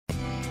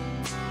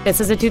This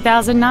is a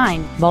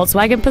 2009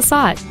 Volkswagen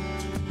Passat.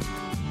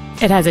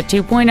 It has a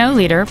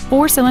 2.0-liter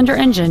four-cylinder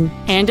engine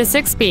and a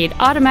 6-speed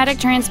automatic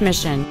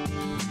transmission.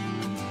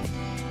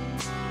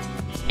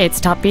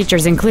 Its top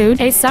features include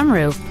a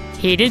sunroof,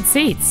 heated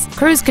seats,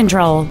 cruise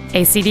control,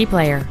 a CD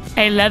player,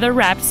 a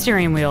leather-wrapped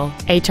steering wheel,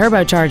 a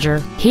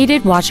turbocharger,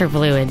 heated washer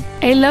fluid,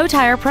 a low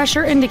tire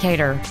pressure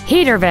indicator,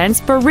 heater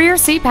vents for rear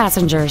seat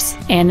passengers,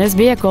 and this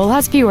vehicle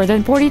has fewer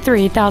than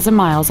 43,000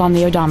 miles on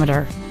the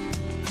odometer.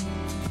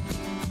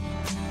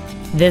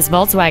 This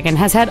Volkswagen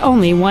has had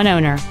only one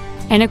owner,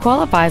 and it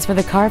qualifies for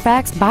the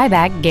Carfax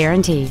buyback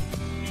guarantee.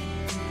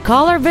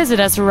 Call or visit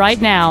us right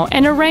now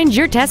and arrange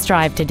your test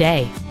drive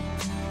today.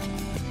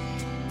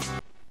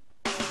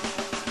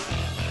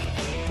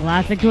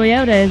 Classic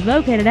Toyota is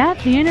located at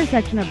the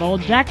intersection of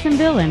Old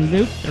Jacksonville and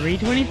Loop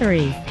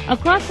 323,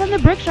 across from the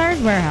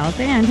Brookshire's Warehouse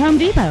and Home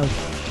Depot.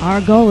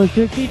 Our goal is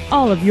to exceed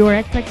all of your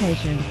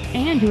expectations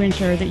and to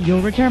ensure that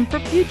you'll return for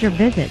future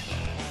visits.